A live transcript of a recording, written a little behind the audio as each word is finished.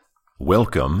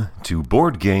Welcome to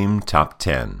Board Game Top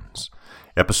Tens,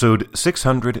 episode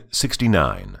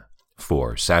 669,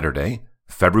 for Saturday,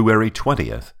 February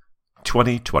 20th,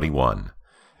 2021.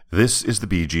 This is the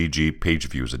BGG Page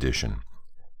Views edition.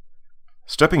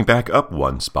 Stepping back up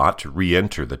one spot to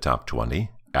re-enter the top 20,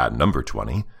 at number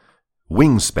 20,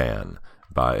 Wingspan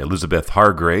by Elizabeth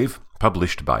Hargrave,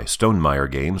 published by Stonemaier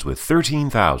Games with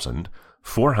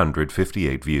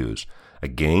 13,458 views, a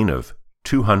gain of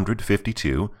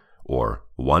 252, or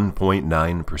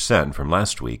 1.9% from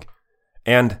last week,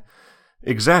 and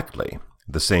exactly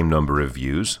the same number of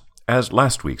views as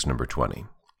last week's number 20.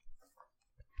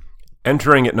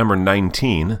 Entering at number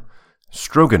 19,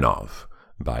 Stroganov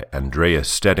by Andreas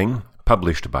Stedding,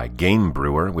 published by Game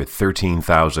Brewer with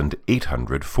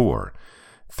 13,804,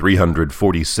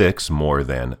 346 more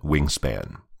than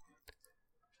Wingspan.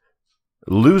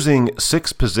 Losing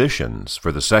 6 positions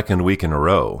for the second week in a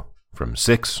row, from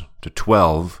 6 to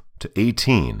 12 to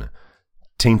 18,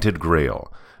 Tainted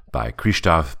Grail by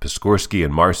Krzysztof Piskorski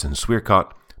and Marcin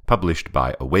Swierkot, published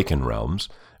by Awaken Realms,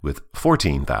 with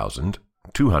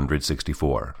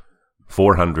 14,264,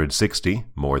 460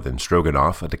 more than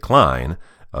Stroganov, a decline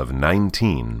of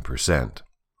 19%.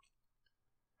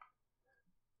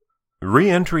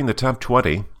 Re-entering the top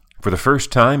 20 for the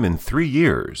first time in 3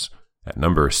 years, at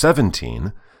number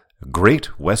 17,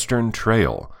 Great Western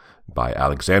Trail by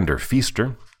Alexander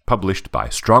Pfister, published by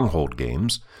Stronghold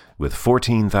Games, with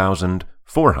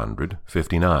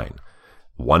 14,459,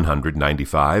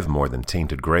 195 more than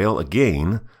Tainted Grail, a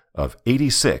gain of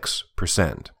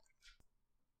 86%.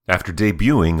 After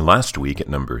debuting last week at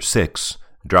number 6,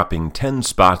 dropping 10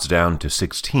 spots down to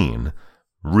 16,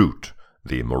 Root,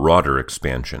 the Marauder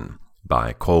expansion,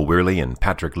 by Cole Wehrle and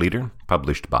Patrick Leader,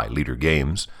 published by Leader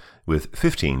Games, with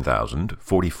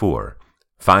 15,044,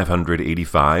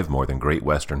 585 more than Great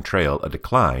Western Trail, a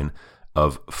decline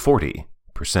of 40%.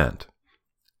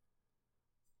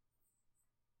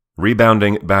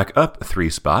 Rebounding back up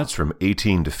 3 spots from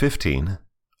 18 to 15,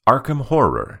 Arkham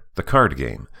Horror, the card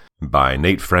game, by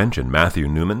Nate French and Matthew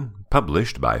Newman,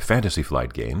 published by Fantasy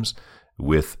Flight Games,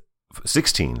 with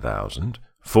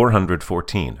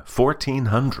 16,414,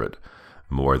 1,400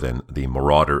 more than the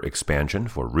Marauder expansion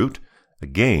for Root, a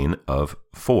gain of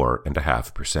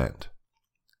 4.5%.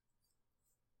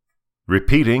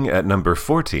 Repeating at number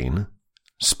 14,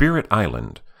 Spirit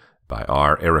Island by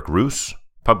R. Eric Roos,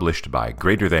 published by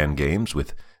Greater Than Games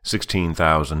with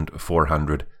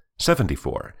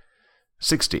 16,474,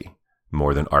 60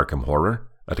 more than Arkham Horror,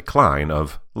 a decline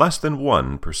of less than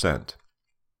 1%.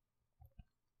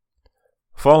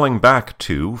 Falling back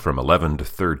 2 from 11 to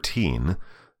 13,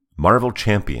 Marvel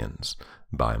Champions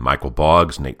by Michael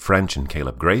Boggs, Nate French, and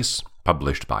Caleb Grace,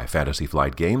 published by Fantasy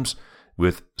Flight Games,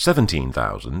 with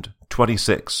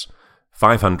 17,026,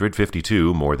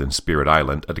 552 more than Spirit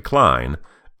Island, a decline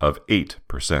of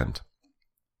 8%.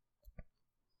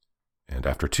 And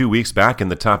after 2 weeks back in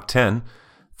the top 10,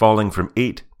 falling from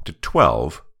 8 to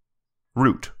 12,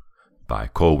 Root by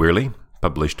Cole Wehrle,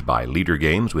 published by Leader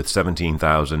Games, with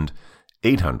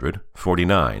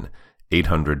 17,849,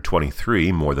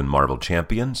 823 more than Marvel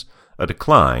Champions, a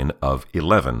decline of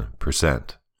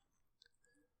 11%.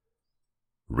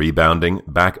 Rebounding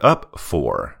back up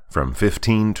 4 from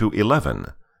 15 to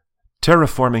 11,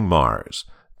 Terraforming Mars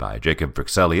by Jacob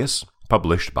Vixelius,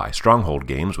 published by Stronghold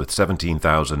Games, with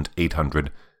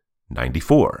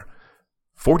 17,894,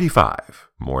 45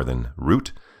 more than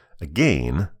Root, a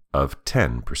gain of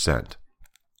 10%.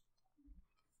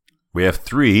 We have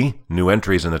 3 new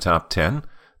entries in the top 10.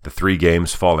 The 3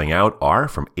 games falling out are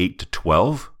from 8 to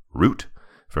 12, Root,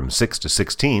 from 6 to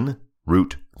 16,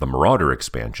 Root, the Marauder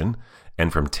expansion,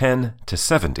 and from 10 to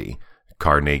 70,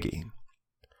 Carnegie.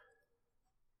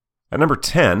 At number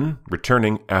 10,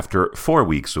 returning after 4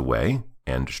 weeks away,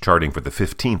 and charting for the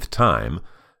 15th time,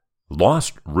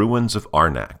 Lost Ruins of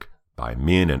Arnak by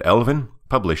Min and Elvin,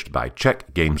 published by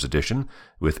Czech Games Edition,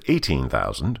 with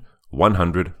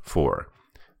 18,104,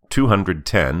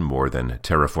 210 more than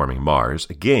Terraforming Mars,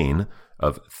 a gain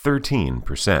of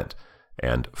 13%,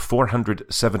 and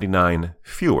 479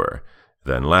 fewer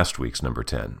than last week's number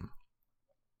 10.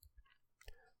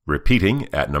 Repeating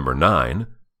at number 9,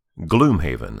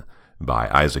 Gloomhaven by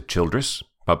Isaac Childress,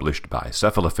 published by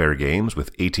Cephalofair Games,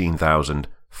 with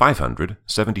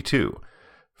 18,572,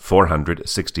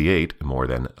 468 more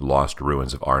than Lost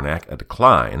Ruins of Arnak, a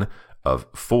decline of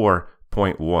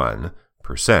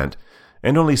 4.1%,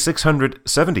 and only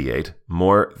 678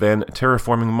 more than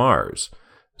Terraforming Mars.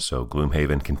 So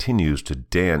Gloomhaven continues to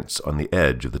dance on the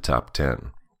edge of the top 10.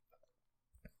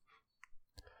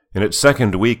 In its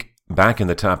second week back in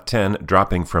the top 10,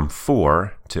 dropping from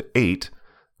 4 to 8,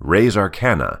 Raise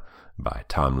Arcana by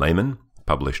Tom Lehman,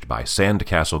 published by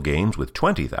Sandcastle Games with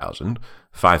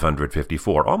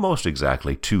 20,554, almost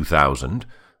exactly 2,000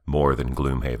 more than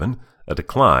Gloomhaven, a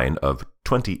decline of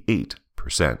 28%.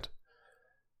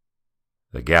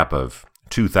 The gap of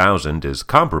 2,000 is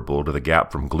comparable to the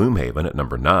gap from Gloomhaven at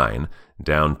number 9,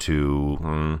 down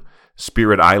to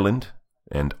Spirit Island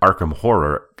and Arkham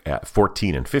Horror at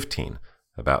 14 and 15,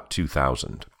 about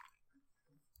 2,000.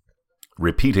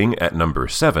 Repeating at number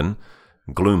 7,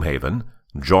 Gloomhaven,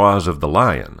 Jaws of the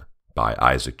Lion, by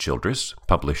Isaac Childress,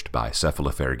 published by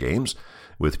Cephalofair Games,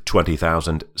 with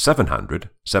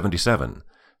 20,777,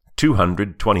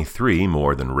 223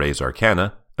 more than Res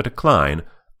Arcana, a decline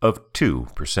of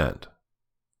 2%.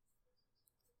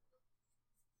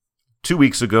 2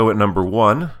 weeks ago at number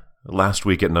 1, last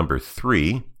week at number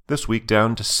 3, this week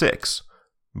down to 6,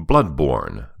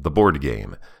 Bloodborne, the board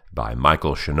game, by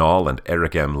Michael Chenal and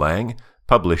Eric M. Lang,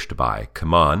 published by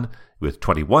Kaman, with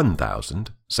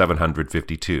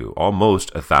 21,752,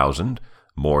 almost 1,000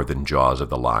 more than Jaws of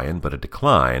the Lion, but a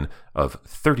decline of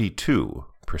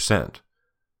 32%.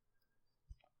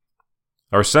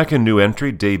 Our second new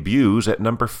entry debuts at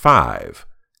number 5,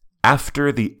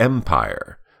 After the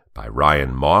Empire, by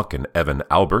Ryan Mauck and Evan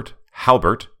Halbert,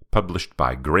 published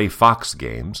by Gray Fox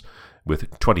Games,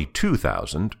 with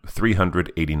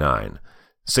 22,389,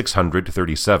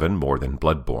 637 more than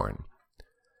Bloodborne.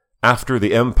 After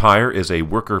the Empire is a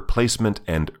worker placement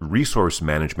and resource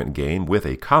management game with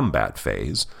a combat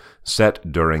phase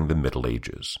set during the Middle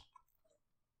Ages.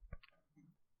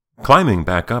 Climbing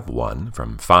back up one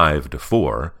from 5 to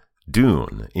 4,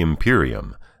 Dune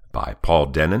Imperium, by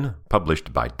Paul Dennen,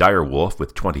 published by Direwolf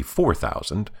with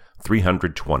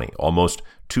 24,320, almost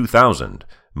 2,000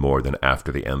 more than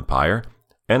After the Empire,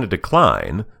 and a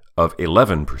decline of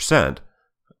 11%,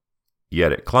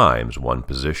 yet it climbs one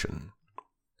position.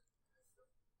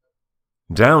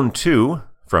 Down 2,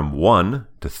 from 1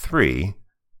 to 3,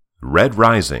 Red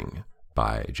Rising,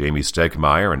 by Jamie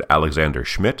Stegmaier and Alexander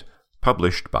Schmidt,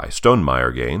 published by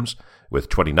Stonemaier Games, with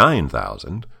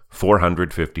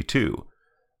 29,452,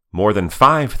 more than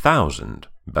 5,000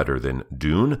 better than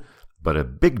Dune, but a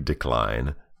big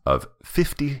decline of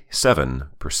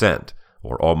 57%,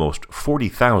 or almost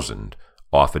 40,000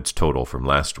 off its total from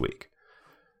last week.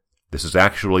 This is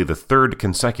actually the third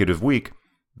consecutive week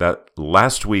that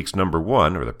last week's number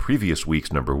 1, or the previous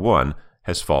week's number 1,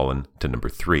 has fallen to number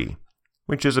 3,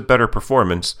 which is a better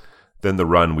performance than the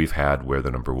run we've had where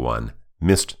the number 1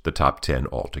 missed the top 10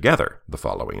 altogether the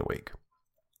following week.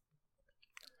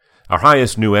 Our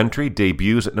highest new entry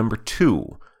debuts at number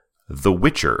 2, The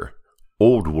Witcher,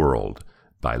 Old World,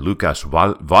 by Lukas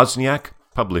Wozniak,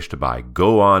 published by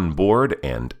Go On Board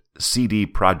and CD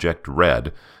Projekt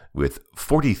Red, with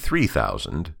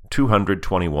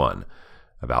 43,221,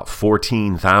 about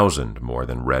 14,000 more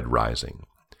than Red Rising.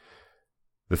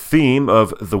 The theme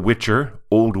of The Witcher,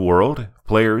 Old World,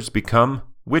 players become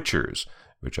Witchers,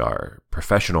 which are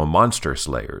professional monster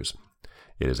slayers.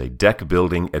 It is a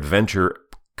deck-building adventure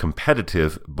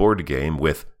competitive board game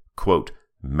with, quote,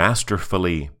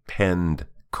 masterfully penned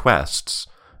quests,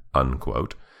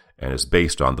 unquote, and is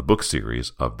based on the book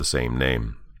series of the same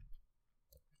name.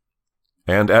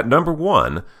 And at number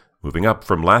 1, moving up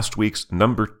from last week's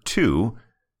number 2,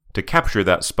 to capture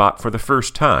that spot for the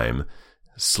first time,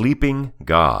 Sleeping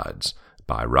Gods,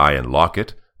 by Ryan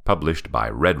Lockett, published by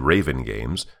Red Raven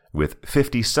Games, with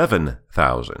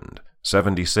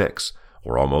 57,076,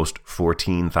 or almost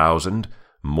 14,000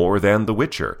 more than The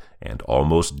Witcher, and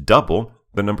almost double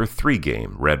the number 3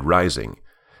 game, Red Rising.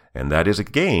 And that is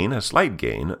a slight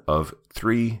gain of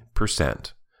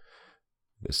 3%.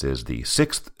 This is the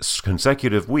 6th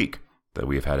consecutive week that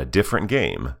we have had a different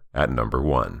game at number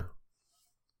 1.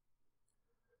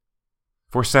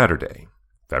 For Saturday,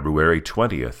 February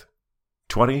 20th,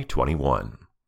 2021.